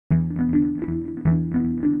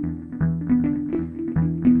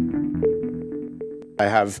I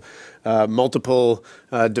have multiple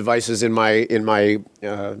devices in my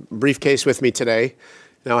briefcase with me today.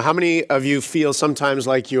 Now, how many of you feel sometimes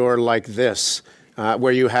like you're like this,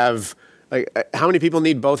 where you have, how many people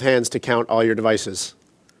need both hands to count all your devices?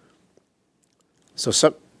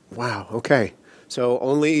 Wow, okay. So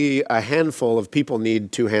only a handful of people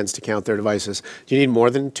need two hands to count their devices. Do you need more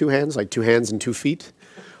than two hands, like two hands and 2 feet?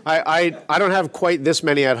 I don't have quite this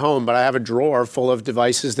many at home, but I have a drawer full of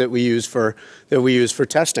devices that we use for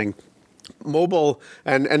testing. Mobile,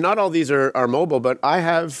 and not all these are mobile, but I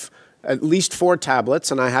have at least 4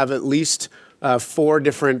 tablets, and I have at least 4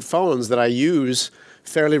 different phones that I use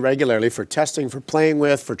fairly regularly for testing, for playing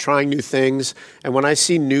with, for trying new things. And when I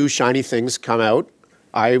see new shiny things come out,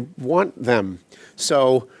 I want them.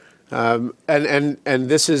 So, and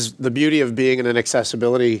this is the beauty of being in an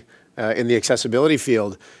accessibility in the accessibility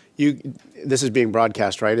field. This is being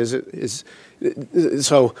broadcast, right?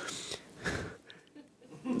 So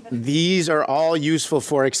these are all useful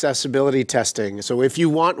for accessibility testing. So if you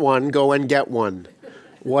want one, go and get one.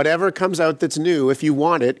 Whatever comes out that's new, if you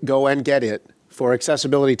want it, go and get it for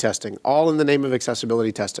accessibility testing, all in the name of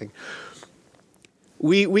accessibility testing.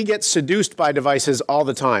 We get seduced by devices all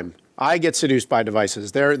the time. I get seduced by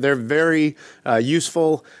devices. They're very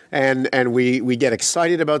useful, and we get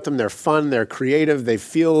excited about them. They're fun. They're creative. They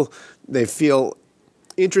feel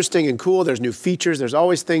interesting and cool. There's new features. There's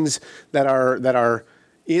always things that are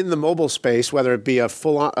in the mobile space, whether it be a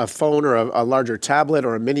phone or a larger tablet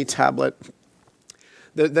or a mini tablet.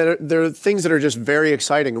 There are things that are just very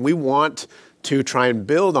exciting, and we want to try and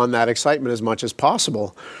build on that excitement as much as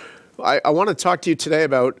possible. I want to talk to you today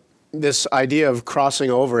about this idea of crossing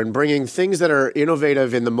over and bringing things that are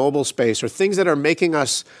innovative in the mobile space, or things that are making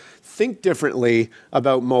us think differently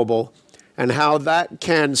about mobile, and how that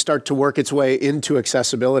can start to work its way into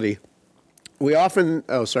accessibility. We often,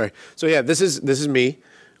 So yeah, this is me.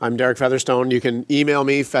 I'm Derek Featherstone. You can email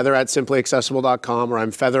me, feather@simplyaccessible.com, or I'm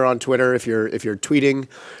Feather on Twitter. If you're tweeting,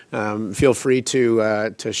 feel free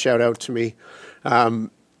to shout out to me.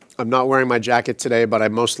 I'm not wearing my jacket today, but I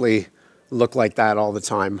mostly look like that all the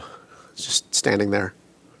time, just standing there.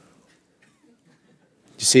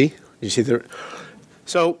 You see?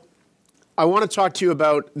 So I want to talk to you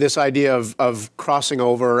about this idea of crossing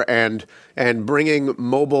over and bringing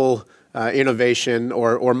mobile innovation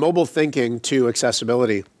or mobile thinking to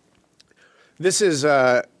accessibility. This is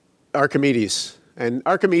Archimedes. And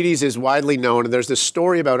Archimedes is widely known, and there's this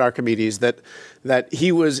story about Archimedes that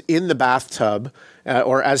he was in the bathtub,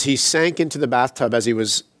 or as he sank into the bathtub as he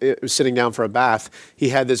was sitting down for a bath, he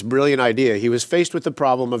had this brilliant idea. He was faced with the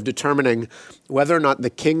problem of determining whether or not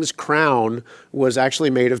the king's crown was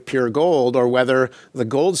actually made of pure gold, or whether the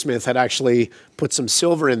goldsmith had actually put some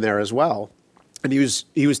silver in there as well. And he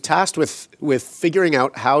was tasked with figuring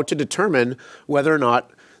out how to determine whether or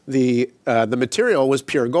not the material was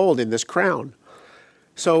pure gold in this crown.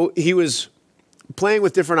 So he was playing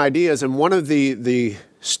with different ideas, and one of the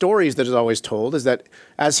stories that is always told is that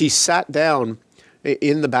as he sat down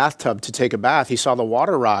in the bathtub to take a bath, he saw the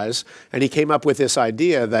water rise, and he came up with this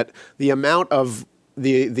idea that the amount of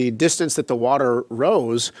the distance that the water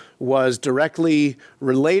rose was directly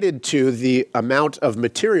related to the amount of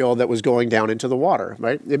material that was going down into the water,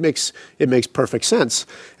 right? It makes perfect sense.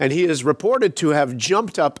 And he is reported to have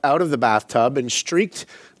jumped up out of the bathtub and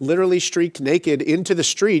literally streaked naked into the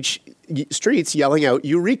streets yelling out,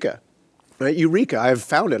 "Eureka!" Right? "Eureka, I've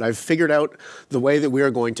found it. I've figured out the way that we are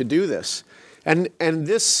going to do this." And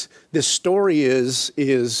this story is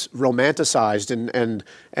romanticized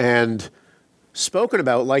and spoken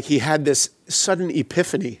about like he had this sudden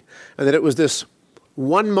epiphany, and that it was this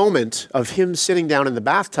one moment of him sitting down in the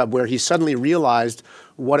bathtub where he suddenly realized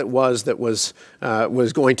what it was that was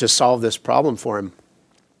going to solve this problem for him.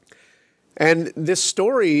 And this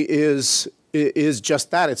story is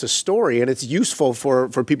just that. It's a story, and it's useful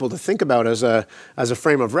for people to think about as a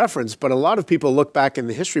frame of reference. But a lot of people look back in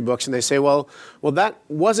the history books and they say, well, that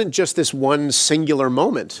wasn't just this one singular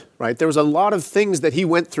moment, right? There was a lot of things that he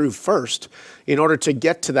went through first in order to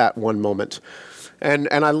get to that one moment. And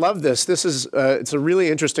I love this. It's a really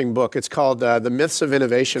interesting book. It's called The Myths of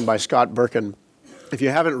Innovation by Scott Birkin. If you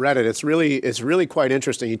haven't read it, it's really quite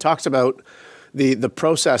interesting. He talks about the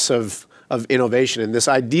process of innovation, and this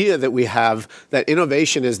idea that we have that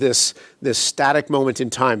innovation is this static moment in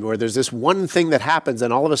time where there's this one thing that happens,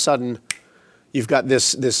 and all of a sudden you've got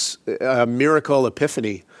this miracle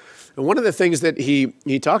epiphany. And one of the things that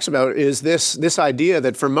he talks about is this idea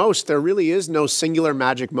that for most there really is no singular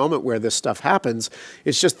magic moment where this stuff happens.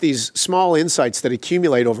 It's just these small insights that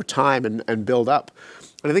accumulate over time and build up.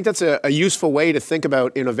 And I think that's a useful way to think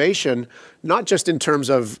about innovation, not just in terms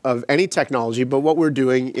of any technology, but what we're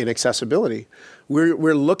doing in accessibility.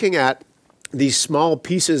 We're looking at these small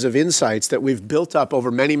pieces of insights that we've built up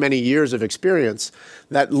over many, many years of experience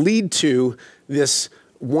that lead to this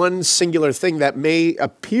one singular thing that may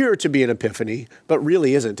appear to be an epiphany, but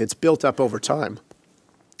really isn't. It's built up over time.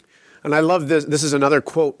 And I love this. This is another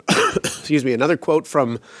quote, excuse me, another quote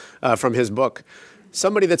from his book.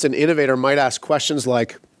 Somebody that's an innovator might ask questions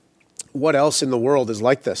like, what else in the world is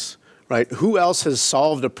like this, right? Who else has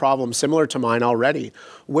solved a problem similar to mine already?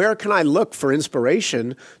 Where can I look for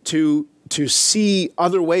inspiration to see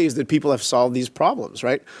other ways that people have solved these problems,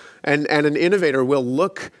 right? And an innovator will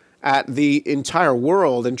look at the entire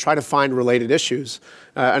world and try to find related issues.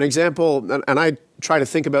 An example, and I try to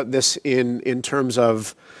think about this in terms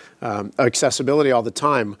of accessibility all the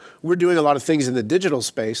time. We're doing a lot of things in the digital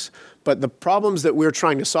space, but the problems that we're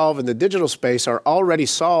trying to solve in the digital space are already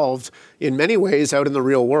solved in many ways out in the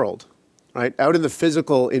real world, right? Out in the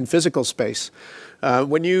physical space.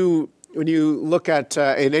 When you look at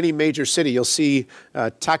in any major city, you'll see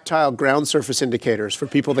tactile ground surface indicators for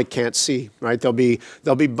people that can't see, right? There'll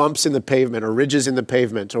be bumps in the pavement or ridges in the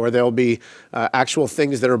pavement, or there'll be actual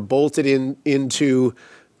things that are bolted into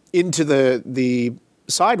the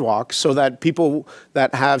sidewalk so that people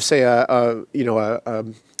that have, say,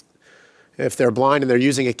 if they're blind and they're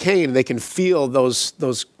using a cane, they can feel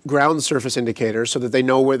those ground surface indicators so that they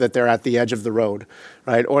know that they're at the edge of the road,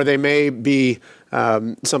 right? Or they may be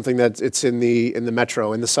something that it's in the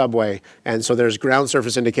metro, in the subway, and so there's ground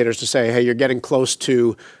surface indicators to say, hey, you're getting close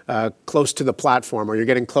to the platform, or you're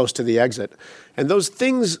getting close to the exit. And those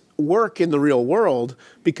things work in the real world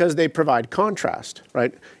because they provide contrast,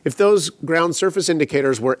 right? If those ground surface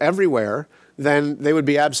indicators were everywhere, then they would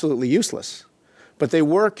be absolutely useless. But they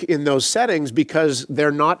work in those settings because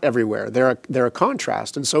they're not everywhere. They're a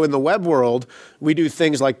contrast. And so in the web world, we do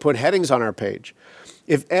things like put headings on our page.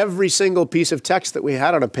 If every single piece of text that we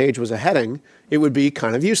had on a page was a heading, it would be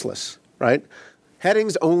kind of useless, right?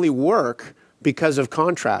 Headings only work because of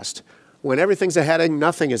contrast. When everything's a heading,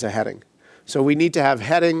 nothing is a heading. So we need to have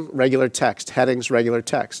heading, regular text, headings, regular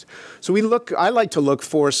text. So I like to look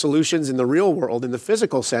for solutions in the real world, in the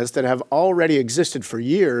physical sense, that have already existed for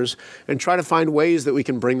years, and try to find ways that we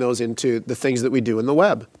can bring those into the things that we do in the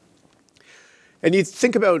web. And you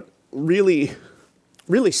think about really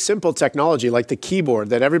simple technology like the keyboard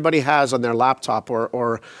that everybody has on their laptop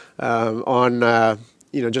or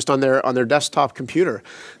just on their desktop computer.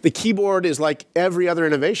 The keyboard is like every other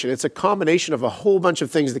innovation. It's a combination of a whole bunch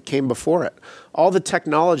of things that came before it. All the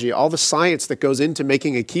technology, all the science that goes into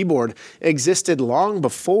making a keyboard existed long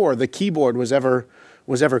before the keyboard was ever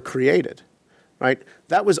created, right?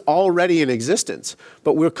 That was already in existence,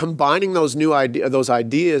 but we're combining those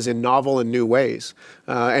ideas in novel and new ways.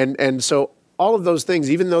 And so all of those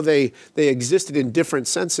things, even though they existed in different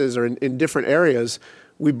senses or in different areas,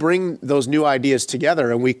 we bring those new ideas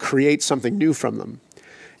together and we create something new from them.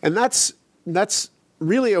 And that's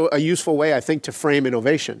really a useful way, I think, to frame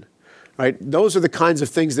innovation, right? Those are the kinds of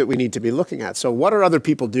things that we need to be looking at. So what are other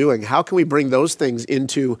people doing? How can we bring those things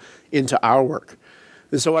into our work?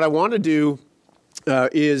 And so what I want to do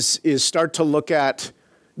is start to look at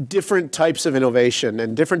different types of innovation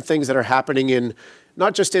and different things that are happening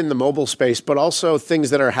not just in the mobile space, but also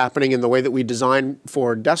things that are happening in the way that we design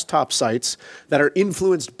for desktop sites that are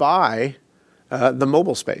influenced by the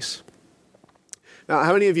mobile space. Now,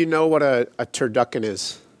 how many of you know what a turducken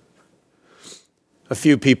is? A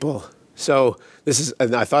few people. So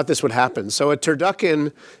and I thought this would happen. So a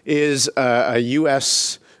turducken is a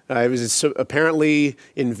U.S., it was apparently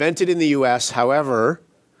invented in the U.S. However,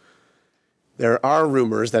 there are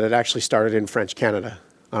rumors that it actually started in French Canada.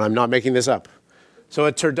 And I'm not making this up. So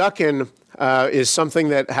a turducken is something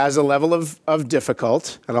that has a level of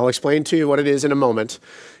difficult, and I'll explain to you what it is in a moment.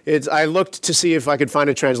 I looked to see if I could find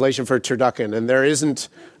a translation for turducken, and there isn't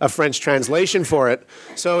a French translation for it.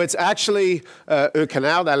 So it's actually un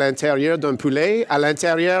canard à l'intérieur d'un poulet à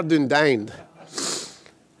l'intérieur d'une dinde.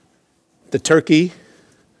 The turkey,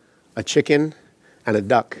 a chicken, and a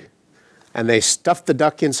duck. And they stuffed the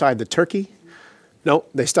duck inside the turkey. No,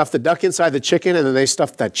 they stuff the duck inside the chicken, and then they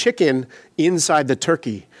stuff that chicken inside the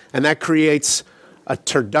turkey. And that creates a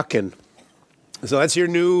turducken. So that's your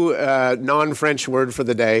new non-French word for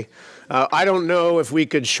the day. I don't know if we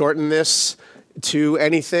could shorten this to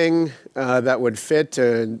anything that would fit.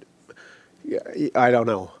 I don't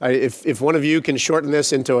know. If one of you can shorten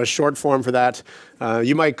this into a short form for that,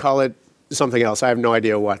 you might call it something else. I have no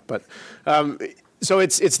idea what. But so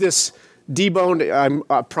it's this deboned.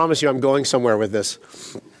 I promise you I'm going somewhere with this.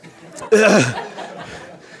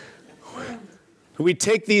 we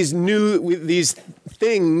take these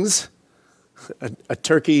things, a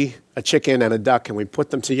turkey, a chicken, and a duck, and we put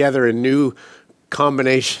them together in new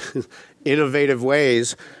combination, innovative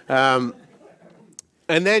ways. And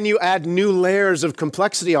then you add new layers of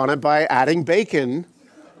complexity on it by adding bacon.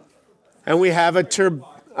 And we have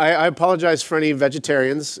I apologize for any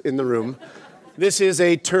vegetarians in the room. This is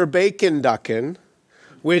a turbaconducken,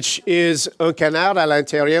 which is un canard à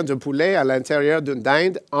l'intérieur d'un poulet à l'intérieur d'une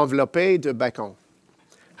dinde enveloppée de bacon.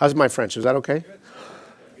 How's my French? Is that okay?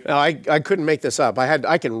 No, I couldn't make this up.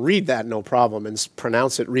 I can read that no problem and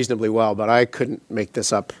pronounce it reasonably well, but I couldn't make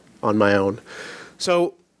this up on my own.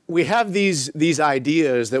 So we have these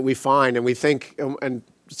ideas that we find, and we think, and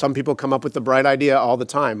some people come up with the bright idea all the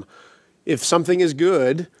time. If something is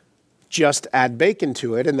good, just add bacon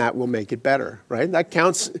to it, and that will make it better, right? That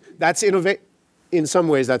counts. That's innovation. In some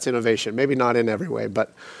ways, that's innovation. Maybe not in every way,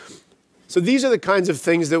 but so these are the kinds of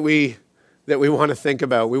things that we want to think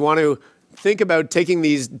about. We want to think about taking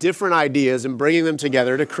these different ideas and bringing them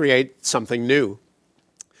together to create something new.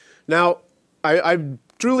 Now, I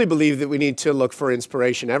truly believe that we need to look for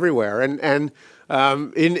inspiration everywhere, and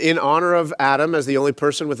in honor of Adam as the only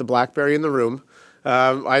person with a BlackBerry in the room,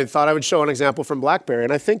 I thought I would show an example from BlackBerry,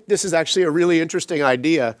 and I think this is actually a really interesting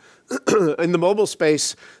idea. In the mobile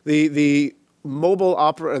space, the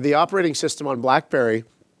operating system on BlackBerry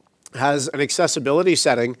has an accessibility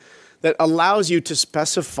setting that allows you to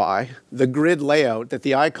specify the grid layout that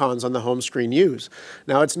the icons on the home screen use.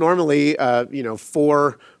 Now, it's normally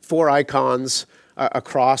four icons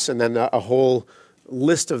across, and then a whole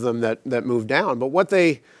list of them that move down. But what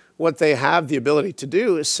they have the ability to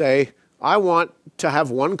do is say, I want to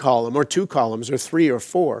have one column or two columns or three or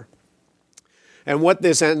four. And what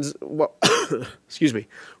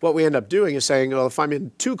we end up doing is saying, well, if I'm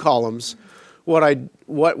in two columns,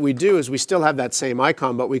 what we do is we still have that same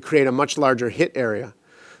icon, but we create a much larger hit area.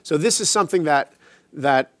 So this is something that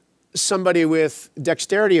somebody with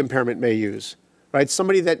dexterity impairment may use, right?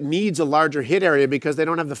 Somebody that needs a larger hit area because they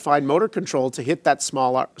don't have the fine motor control to hit that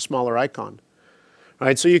smaller icon,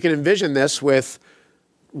 right? So you can envision this with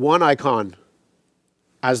one icon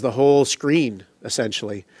as the whole screen,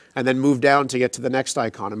 essentially, and then move down to get to the next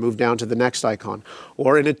icon and move down to the next icon,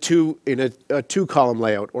 or in a two-column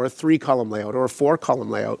layout, or a three-column layout, or a four-column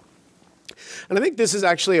layout. And I think this is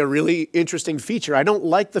actually a really interesting feature. I don't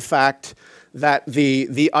like the fact that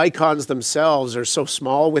the icons themselves are so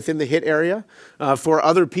small within the hit area. For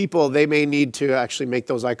other people, they may need to actually make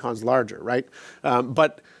those icons larger, right?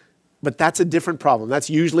 But that's a different problem. That's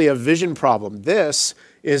usually a vision problem. This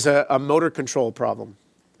is a motor control problem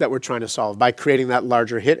that we're trying to solve by creating that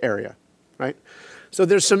larger hit area, right? So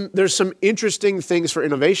there's some interesting things for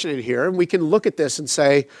innovation in here, and we can look at this and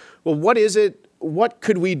say, well, what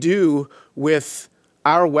could we do with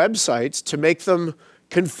our websites to make them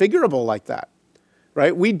configurable like that,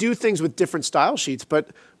 right? We do things with different style sheets,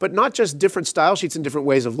 but not just different style sheets and different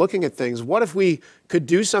ways of looking at things. What if we could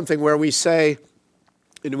do something where we say,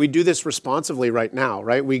 and we do this responsively right now,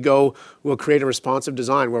 right? We'll create a responsive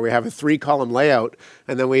design where we have a three-column layout,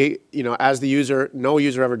 and then as the user, no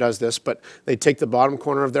user ever does this, but they take the bottom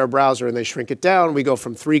corner of their browser and they shrink it down. We go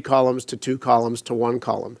from 3 columns to 2 columns to 1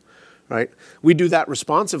 column, right? We do that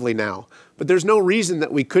responsively now, but there's no reason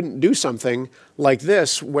that we couldn't do something like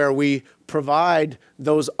this where we provide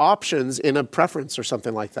those options in a preference or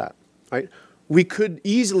something like that, right? We could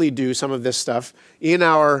easily do some of this stuff in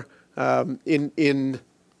our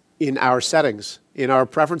in our settings, in our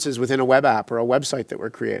preferences within a web app or a website that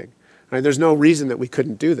we're creating. Right? There's no reason that we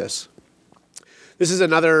couldn't do this. This is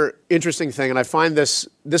another interesting thing, and I find this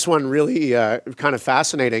one really kind of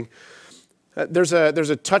fascinating. There's a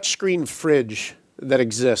touchscreen fridge that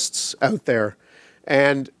exists out there,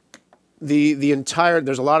 and there's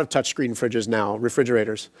a lot of touchscreen fridges now,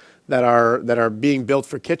 refrigerators that are being built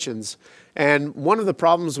for kitchens. And one of the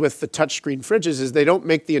problems with the touchscreen fridges is they don't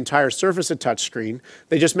make the entire surface a touchscreen.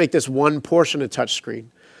 They just make this one portion a touchscreen.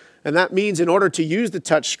 And that means in order to use the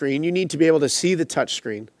touchscreen, you need to be able to see the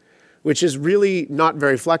touchscreen, which is really not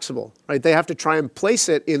very flexible, right? They have to try and place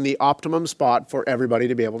it in the optimum spot for everybody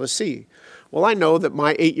to be able to see. Well, I know that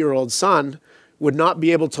my 8-year-old son would not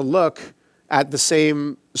be able to look at the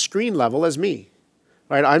same screen level as me,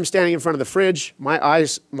 right? I'm standing in front of the fridge. My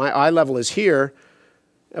eye level is here.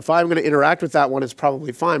 If I'm going to interact with that one, it's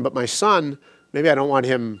probably fine. But my son, maybe I don't want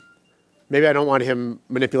him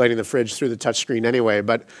manipulating the fridge through the touchscreen anyway.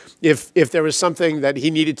 But if there was something that he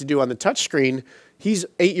needed to do on the touchscreen, he's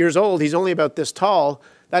 8 years old. He's only about this tall.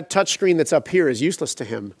 That touchscreen that's up here is useless to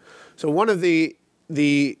him. So one of the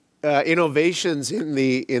innovations in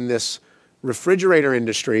this refrigerator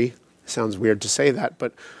industry, sounds weird to say that,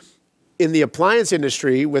 but in the appliance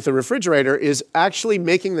industry with a refrigerator is actually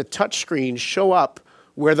making the touch screen show up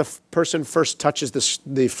where the person first touches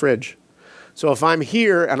the fridge. So if I'm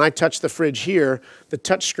here and I touch the fridge here, the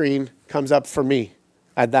touch screen comes up for me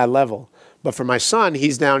at that level. But for my son,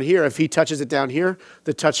 he's down here. If he touches it down here,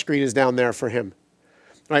 the touch screen is down there for him.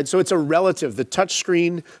 Right? So it's a relative. The touch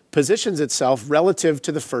screen positions itself relative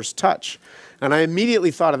to the first touch. And I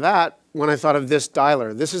immediately thought of that when I thought of this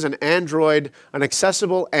dialer. This is an Android, an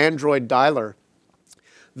accessible Android dialer.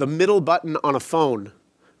 The middle button on a phone,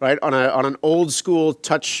 right, on an old school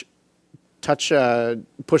touch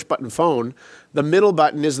push button phone, the middle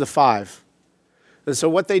button is the 5. And so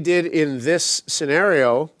what they did in this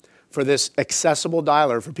scenario for this accessible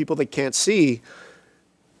dialer, for people that can't see,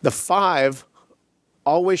 the 5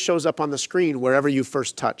 always shows up on the screen wherever you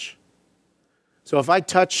first touch. So if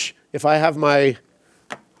I have my,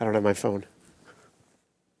 I don't have my phone.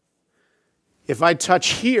 If I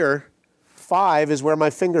touch here, 5 is where my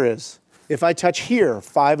finger is. If I touch here,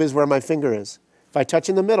 5 is where my finger is. If I touch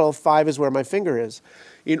in the middle, 5 is where my finger is.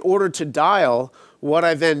 In order to dial, what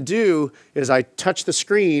I then do is I touch the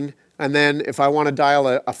screen, and then if I want to dial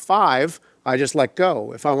a 5, I just let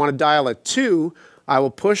go. If I want to dial a 2, I will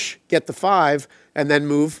push, get the 5, and then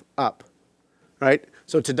move up, right?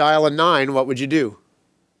 So to dial a 9, what would you do?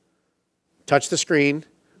 Touch the screen,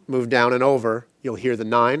 move down and over, you'll hear the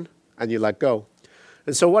 9, and you let go.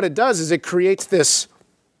 And so what it does is it creates this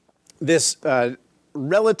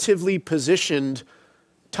relatively positioned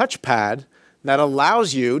touchpad that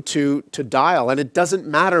allows you to dial, and it doesn't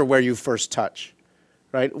matter where you first touch,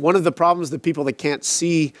 right? One of the problems that people that can't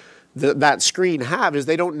see that screen have is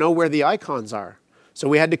they don't know where the icons are. So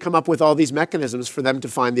we had to come up with all these mechanisms for them to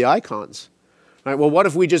find the icons. Right? Well, what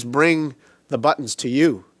if we just bring the buttons to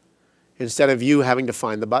you instead of you having to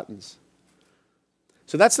find the buttons?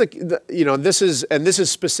 So that's this is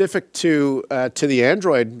specific to the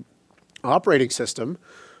Android operating system.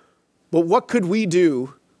 But what could we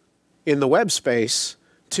do in the web space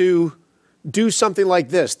to do something like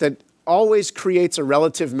this that always creates a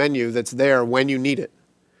relative menu that's there when you need it?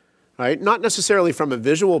 Right? Not necessarily from a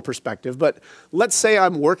visual perspective, but let's say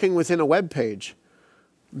I'm working within a web page.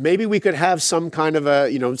 Maybe we could have some kind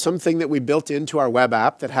of something that we built into our web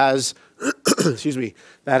app that has,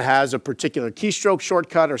 that has a particular keystroke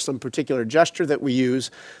shortcut or some particular gesture that we use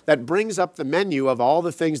that brings up the menu of all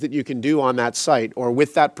the things that you can do on that site or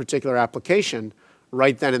with that particular application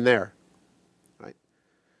right then and there. Right?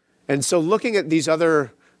 And so looking at these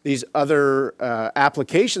other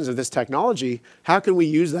applications of this technology, how can we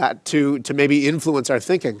use that to maybe influence our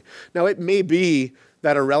thinking? Now, it may be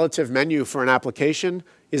that a relative menu for an application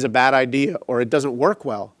is a bad idea or it doesn't work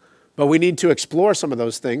well, but we need to explore some of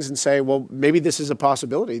those things and say, well, maybe this is a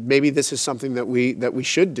possibility. Maybe this is something that we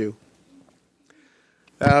should do.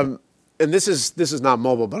 And this is not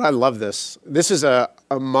mobile, but I love this. This is a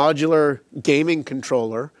modular gaming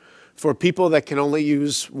controller for people that can only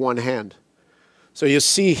use one hand. So you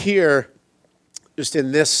see here, just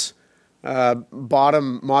in this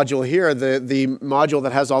bottom module here, the module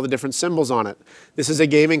that has all the different symbols on it. This is a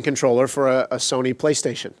gaming controller for a Sony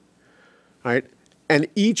PlayStation, right? And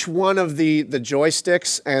each one of the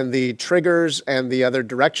joysticks and the triggers and the other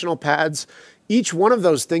directional pads, each one of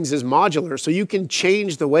those things is modular, so you can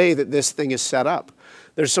change the way that this thing is set up.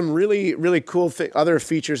 There's some really, really cool other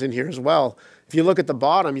features in here as well. If you look at the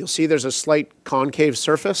bottom, you'll see there's a slight concave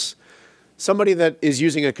surface. Somebody that is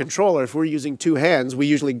using a controller, if we're using two hands, we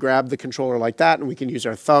usually grab the controller like that, and we can use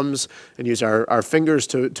our thumbs and use our fingers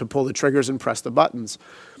to pull the triggers and press the buttons.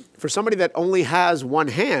 For somebody that only has one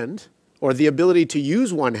hand, or the ability to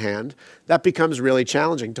use one hand, that becomes really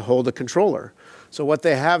challenging to hold a controller. So what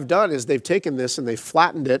they have done is they've taken this and they've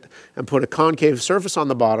flattened it and put a concave surface on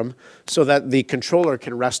the bottom so that the controller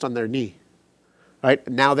can rest on their knee. Right?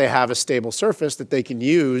 Now they have a stable surface that they can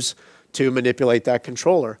use to manipulate that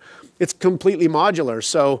controller. It's completely modular,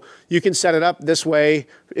 so you can set it up this way.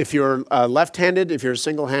 If you're left-handed, if you're a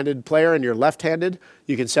single-handed player and you're left-handed,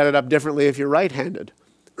 you can set it up differently if you're right-handed.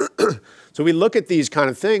 So we look at these kind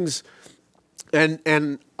of things,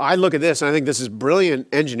 and I look at this, and I think this is brilliant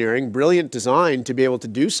engineering, brilliant design to be able to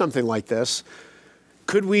do something like this.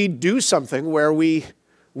 Could we do something where we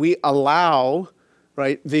allow,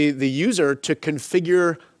 right, the user to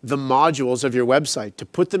configure the modules of your website, to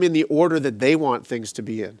put them in the order that they want things to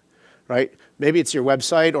be in, right? Maybe it's your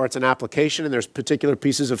website or it's an application and there's particular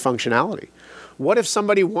pieces of functionality. What if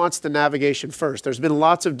somebody wants the navigation first? There's been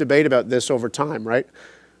lots of debate about this over time, right?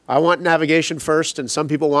 I want navigation first, and some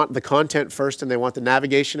people want the content first and they want the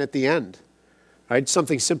navigation at the end, right?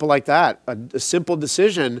 Something simple like that, a simple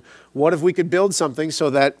decision. What if we could build something so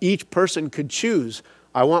that each person could choose,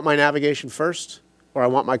 I want my navigation first, or I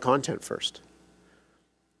want my content first.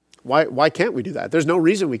 Why can't we do that? There's no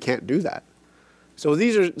reason we can't do that. So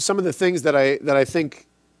these are some of the things that I think,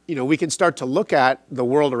 we can start to look at the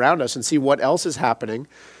world around us and see what else is happening,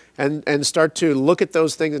 and start to look at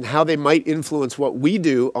those things and how they might influence what we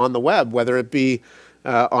do on the web, whether it be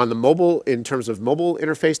on the mobile, in terms of mobile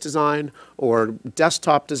interface design or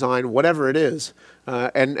desktop design, whatever it is.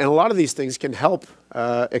 And a lot of these things can help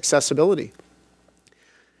accessibility.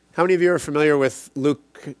 How many of you are familiar with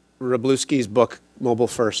Luke Wroblewski's book, Mobile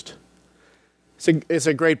First? It's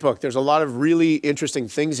a great book. There's a lot of really interesting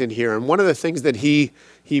things in here. And one of the things that he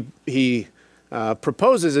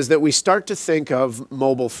proposes is that we start to think of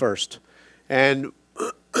mobile first. And,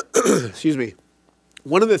 excuse me,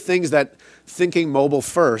 one of the things that thinking mobile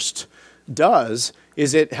first does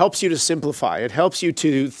is it helps you to simplify. It helps you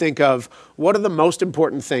to think of what are the most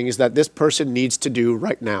important things that this person needs to do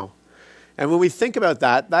right now. And when we think about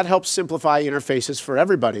that, that helps simplify interfaces for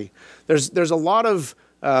everybody. There's a lot of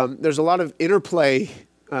interplay.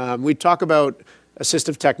 We talk about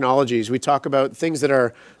assistive technologies. We talk about things that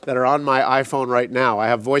are on my iPhone right now. I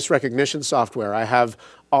have voice recognition software. I have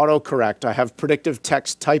autocorrect. I have predictive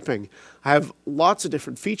text typing. I have lots of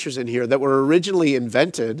different features in here that were originally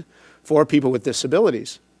invented for people with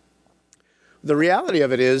disabilities. The reality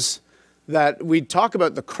of it is that we talk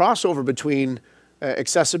about the crossover between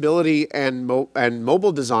accessibility and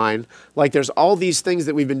mobile design, like there's all these things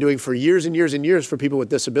that we've been doing for years and years and years for people with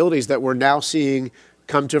disabilities that we're now seeing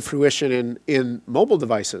come to fruition in mobile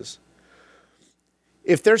devices.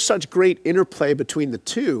 If there's such great interplay between the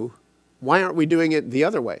two, why aren't we doing it the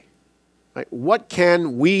other way? Right? What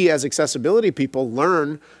can we as accessibility people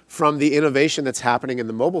learn from the innovation that's happening in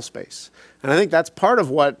the mobile space? And I think that's part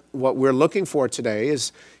of what we're looking for today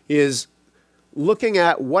is looking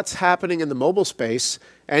at what's happening in the mobile space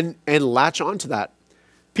and latch onto that.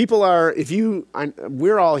 People are,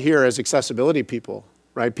 we're all here as accessibility people,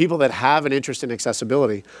 right? People that have an interest in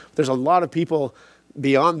accessibility. There's a lot of people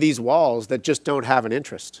beyond these walls that just don't have an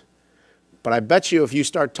interest. But I bet you if you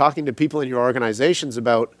start talking to people in your organizations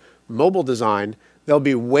about mobile design, they'll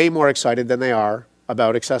be way more excited than they are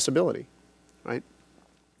about accessibility, right?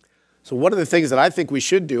 So one of the things that I think we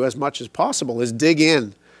should do as much as possible is dig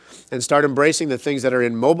in and start embracing the things that are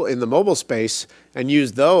in the mobile space and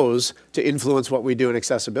use those to influence what we do in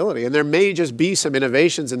accessibility. And there may just be some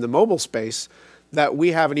innovations in the mobile space that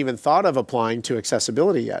we haven't even thought of applying to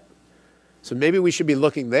accessibility yet. So maybe we should be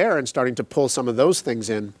looking there and starting to pull some of those things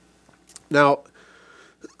in. Now,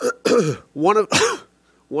 one of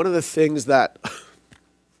the things that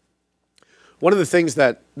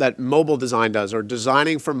mobile design does, or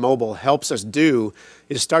designing for mobile helps us do,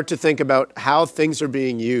 is start to think about how things are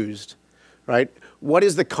being used, right? What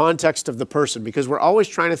is the context of the person? Because we're always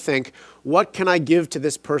trying to think, what can I give to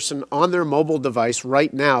this person on their mobile device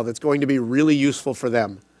right now that's going to be really useful for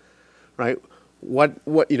them, right?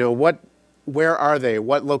 Where are they?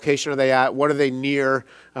 What location are they at? What are they near?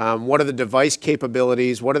 What are the device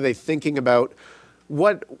capabilities? What are they thinking about?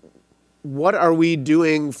 What are we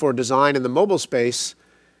doing for design in the mobile space,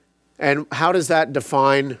 and how does that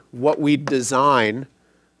define what we design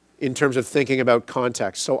in terms of thinking about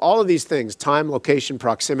context? So all of these things, time, location,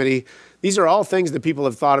 proximity, these are all things that people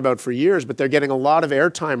have thought about for years, but they're getting a lot of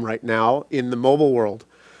airtime right now in the mobile world.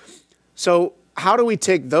 So how do we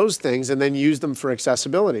take those things and then use them for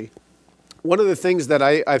accessibility? One of the things that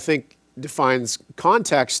I think defines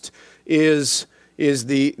context is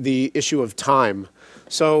the issue of time.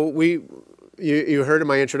 So you heard in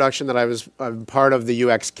my introduction that I'm part of the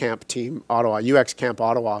UX Camp team, UX Camp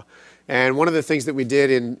Ottawa. And one of the things that we did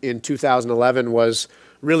in 2011 was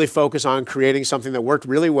really focus on creating something that worked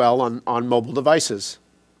really well on mobile devices.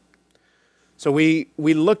 So we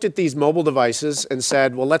looked at these mobile devices and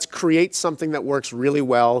said, well, let's create something that works really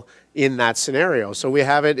well in that scenario. So we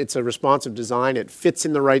have it's a responsive design, it fits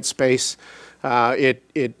in the right space,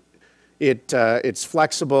 it's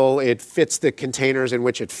flexible, it fits the containers in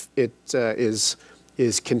which it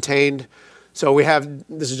is contained. So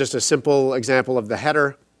this is just a simple example of the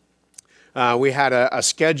header. We had a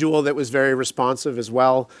schedule that was very responsive as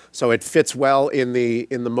well, so it fits well in the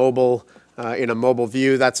mobile in a mobile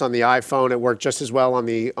view. That's on the iPhone. It worked just as well on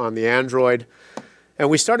the Android. And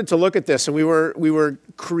we started to look at this, and we were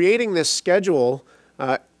creating this schedule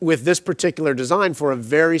with this particular design for a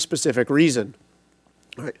very specific reason.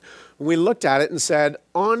 Right. We looked at it and said,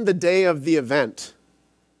 on the day of the event,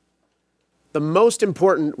 the most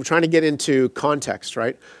important, we're trying to get into context,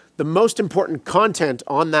 right? The most important content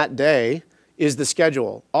on that day is the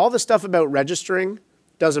schedule. All the stuff about registering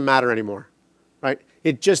doesn't matter anymore, right?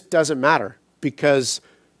 It just doesn't matter because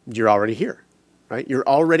you're already here, right? You're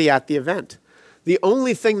already at the event. The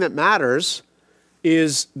only thing that matters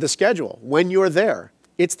is the schedule. When you're there,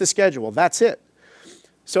 it's the schedule. That's it.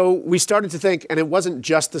 So we started to think, and it wasn't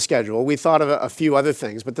just the schedule. We thought of a few other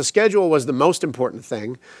things, but the schedule was the most important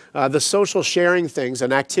thing. The social sharing things,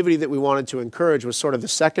 an activity that we wanted to encourage, was sort of the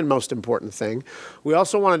second most important thing. We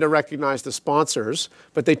also wanted to recognize the sponsors,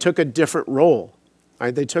 but they took a different role.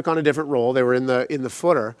 Right? They took on a different role. They were in the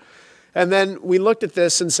footer. And then we looked at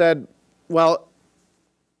this and said, well,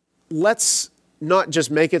 let's not just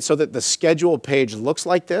make it so that the schedule page looks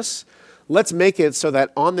like this. Let's make it so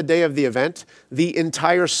that on the day of the event, the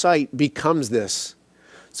entire site becomes this.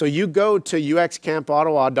 So you go to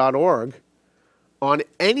uxcampottawa.org on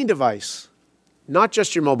any device, not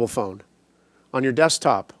just your mobile phone, on your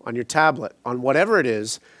desktop, on your tablet, on whatever it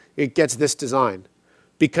is, it gets this design.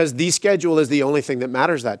 Because the schedule is the only thing that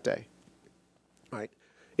matters that day. Right?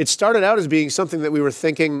 It started out as being something that we were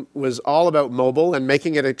thinking was all about mobile and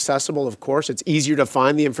making it accessible, of course. It's easier to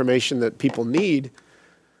find the information that people need.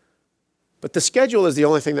 But the schedule is the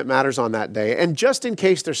only thing that matters on that day. And just in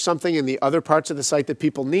case there's something in the other parts of the site that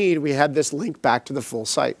people need, we had this link back to the full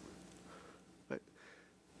site. Right?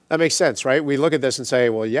 That makes sense, right? We look at this and say,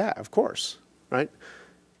 well, yeah, of course, right?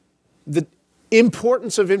 The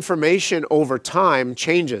importance of information over time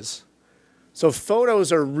changes. So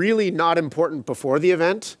photos are really not important before the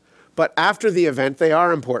event, but after the event, they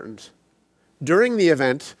are important. During the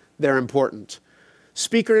event, they're important.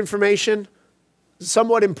 Speaker information,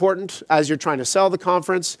 somewhat important as you're trying to sell the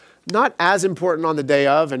conference, not as important on the day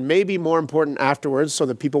of, and maybe more important afterwards so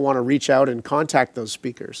that people want to reach out and contact those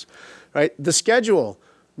speakers. Right? The schedule,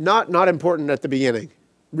 not important at the beginning,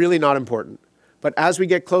 really not important. But as we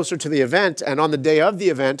get closer to the event and on the day of the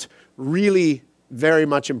event, really very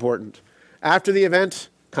much important. After the event,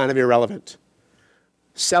 kind of irrelevant.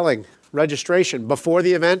 Selling, registration, before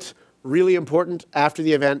the event, really important. After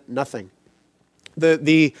the event, nothing.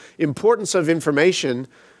 The importance of information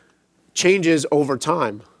changes over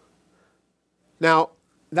time. Now,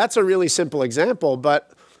 that's a really simple example,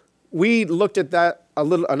 but we looked at that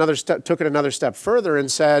took it another step further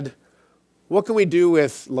and said, what can we do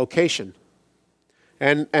with location?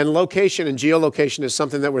 And location and geolocation is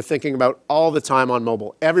something that we're thinking about all the time on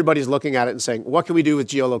mobile. Everybody's looking at it and saying, what can we do with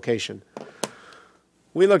geolocation?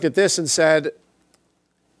 We looked at this and said,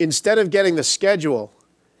 instead of getting the schedule,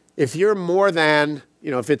 if you're more than,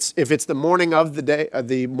 if it's the morning of the day,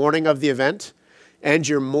 the morning of the event, and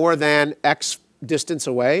you're more than X distance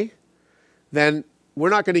away, then we're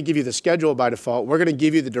not going to give you the schedule by default. We're going to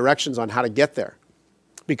give you the directions on how to get there,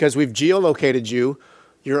 because we've geolocated you.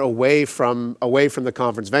 You're away from the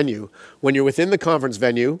conference venue. When you're within the conference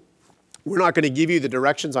venue, we're not going to give you the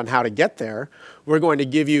directions on how to get there. We're going to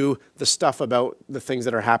give you the stuff about the things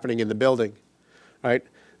that are happening in the building, right?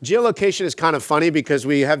 Geolocation is kind of funny because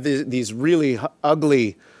we have these really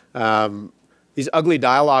ugly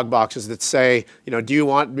dialog boxes that say, do you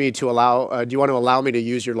want to allow me to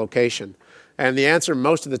use your location? And the answer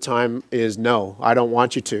most of the time is no, I don't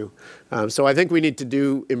want you to. So I think we need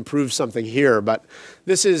to improve something here. But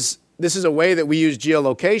this is a way that we use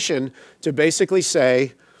geolocation to basically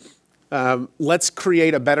say, let's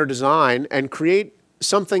create a better design and create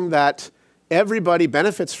something that everybody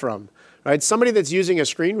benefits from. Right? Somebody that's using a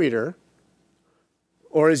screen reader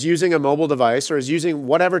or is using a mobile device or is using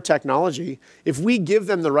whatever technology, if we give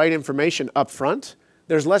them the right information up front,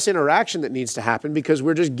 there's less interaction that needs to happen because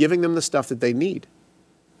we're just giving them the stuff that they need.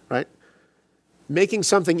 Right? Making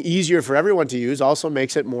something easier for everyone to use also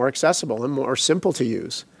makes it more accessible and more simple to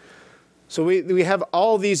use. So we have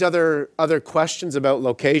all these other questions about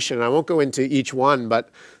location. I won't go into each one,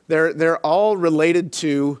 but they're all related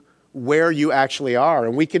to where you actually are.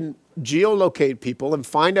 And we can geolocate people and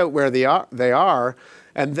find out where they are,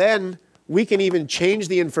 and then we can even change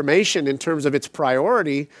the information in terms of its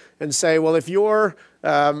priority and say, well, if you're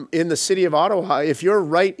in the city of Ottawa, if you're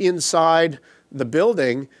right inside the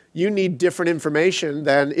building, you need different information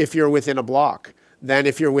than if you're within a block, than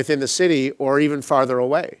if you're within the city or even farther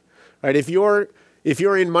away. Right? If you're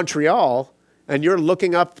in Montreal and you're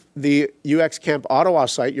looking up the UX Camp Ottawa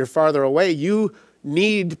site, you're farther away, you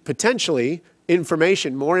need potentially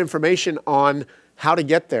more information on how to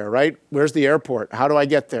get there, right? Where's the airport? How do I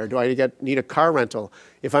get there? Do I need a car rental?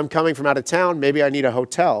 If I'm coming from out of town, maybe I need a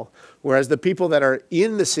hotel. Whereas the people that are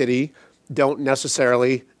in the city don't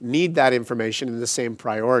necessarily need that information in the same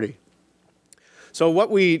priority. So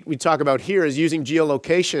what we talk about here is using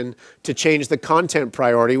geolocation to change the content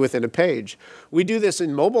priority within a page. We do this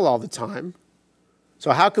in mobile all the time.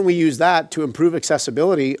 So how can we use that to improve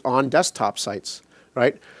accessibility on desktop sites,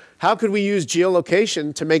 right? How could we use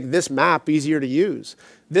geolocation to make this map easier to use?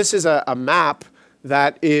 This is a map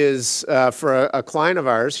that is for a client of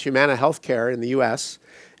ours, Humana Healthcare in the US,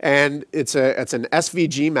 and it's an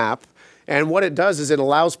SVG map. And what it does is it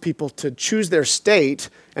allows people to choose their state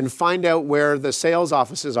and find out where the sales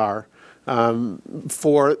offices are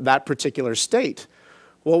for that particular state.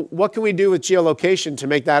 Well, what can we do with geolocation to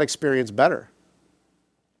make that experience better?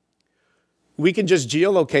 We can just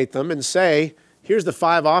geolocate them and say, here's the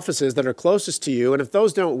 5 offices that are closest to you, and if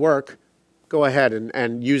those don't work, go ahead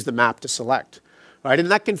and use the map to select. Right?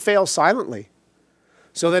 And that can fail silently.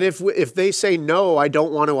 So that if they say, no, I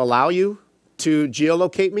don't want to allow you to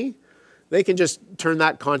geolocate me, they can just turn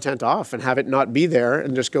that content off and have it not be there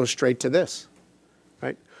and just go straight to this.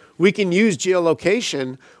 Right? We can use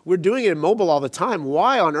geolocation. We're doing it in mobile all the time.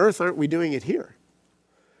 Why on earth aren't we doing it here?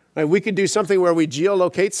 Right? We could do something where we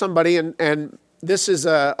geolocate somebody and this is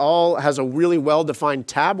all has a really well-defined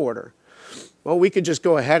tab order. Well, we could just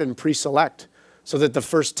go ahead and pre-select so that the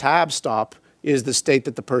first tab stop is the state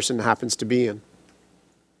that the person happens to be in.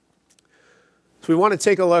 So we want to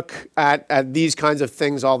take a look at these kinds of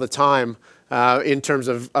things all the time in terms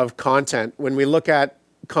of content. When we look at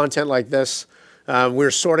content like this,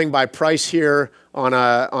 we're sorting by price here on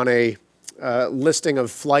a listing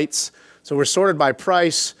of flights. So we're sorted by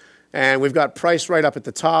price, and we've got price right up at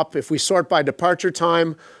the top. If we sort by departure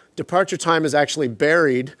time is actually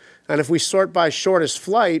buried. And if we sort by shortest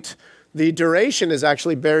flight, the duration is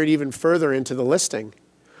actually buried even further into the listing.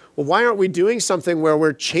 Well, why aren't we doing something where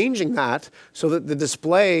we're changing that so that the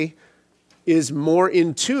display is more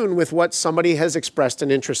in tune with what somebody has expressed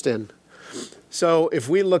an interest in? So if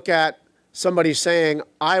we look at somebody saying,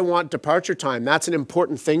 I want departure time, that's an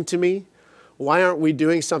important thing to me, why aren't we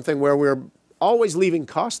doing something where we're always leaving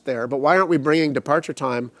cost there, but why aren't we bringing departure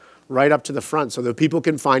time right up to the front so that people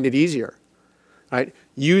can find it easier? Right?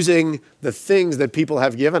 Using the things that people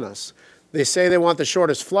have given us. They say they want the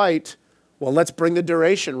shortest flight. Well, let's bring the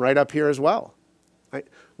duration right up here as well. Right?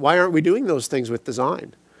 Why aren't we doing those things with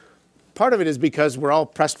design? Part of it is because we're all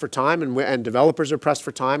pressed for time and developers are pressed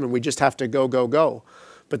for time and we just have to go, go, go.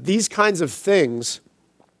 But these kinds of things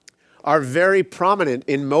are very prominent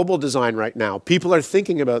in mobile design right now. People are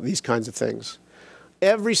thinking about these kinds of things.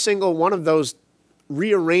 Every single one of those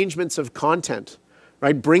rearrangements of content,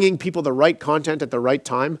 right, bringing people the right content at the right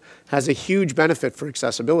time has a huge benefit for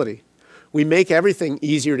accessibility. We make everything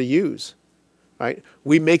easier to use. Right?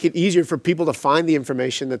 We make it easier for people to find the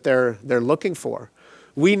information that they're looking for.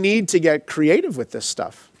 We need to get creative with this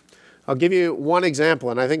stuff. I'll give you one example,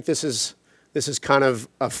 and I think this is kind of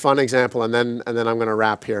a fun example, and then I'm going to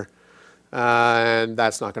wrap here. And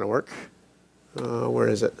that's not going to work. Where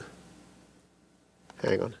is it?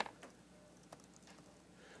 Hang on.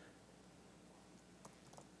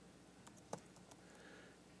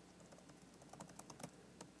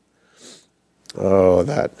 Oh,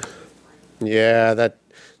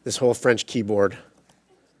 this whole French keyboard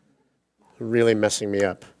really messing me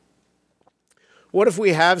up. What if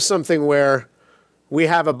we have something where we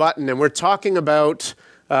have a button and we're talking about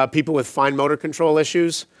people with fine motor control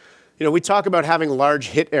issues? You know, we talk about having large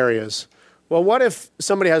hit areas. Well, what if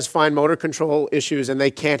somebody has fine motor control issues and they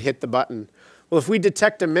can't hit the button? Well, if we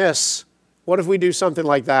detect a miss, what if we do something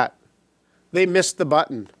like that? They missed the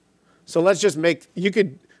button. So let's just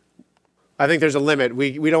I think there's a limit.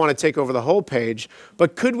 We don't want to take over the whole page,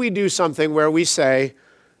 but could we do something where we say,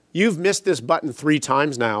 you've missed this button 3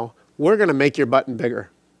 times now, we're going to make your button bigger,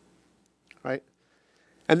 right?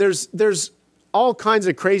 And there's all kinds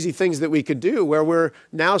of crazy things that we could do where we're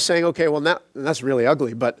now saying, okay, well, that's really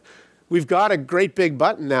ugly, but we've got a great big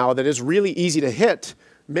button now that is really easy to hit.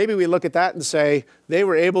 Maybe we look at that and say, they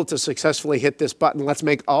were able to successfully hit this button. Let's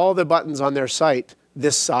make all the buttons on their site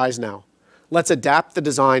this size now. Let's adapt the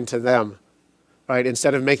design to them. Right,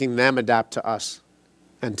 instead of making them adapt to us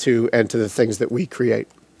and to the things that we create.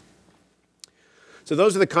 So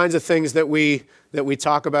those are the kinds of things that we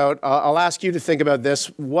talk about. I'll ask you to think about this.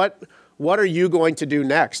 What are you going to do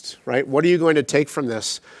next? Right? What are you going to take from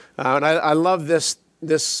this? And I love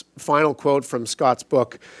this final quote from Scott's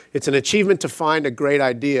book. It's an achievement to find a great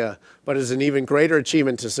idea, but it's an even greater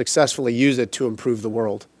achievement to successfully use it to improve the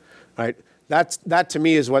world. Right? That to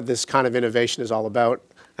me is what this kind of innovation is all about.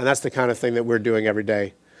 And that's the kind of thing that we're doing every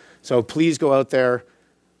day. So please go out there,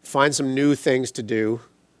 find some new things to do,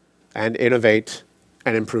 and innovate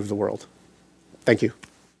and improve the world. Thank you.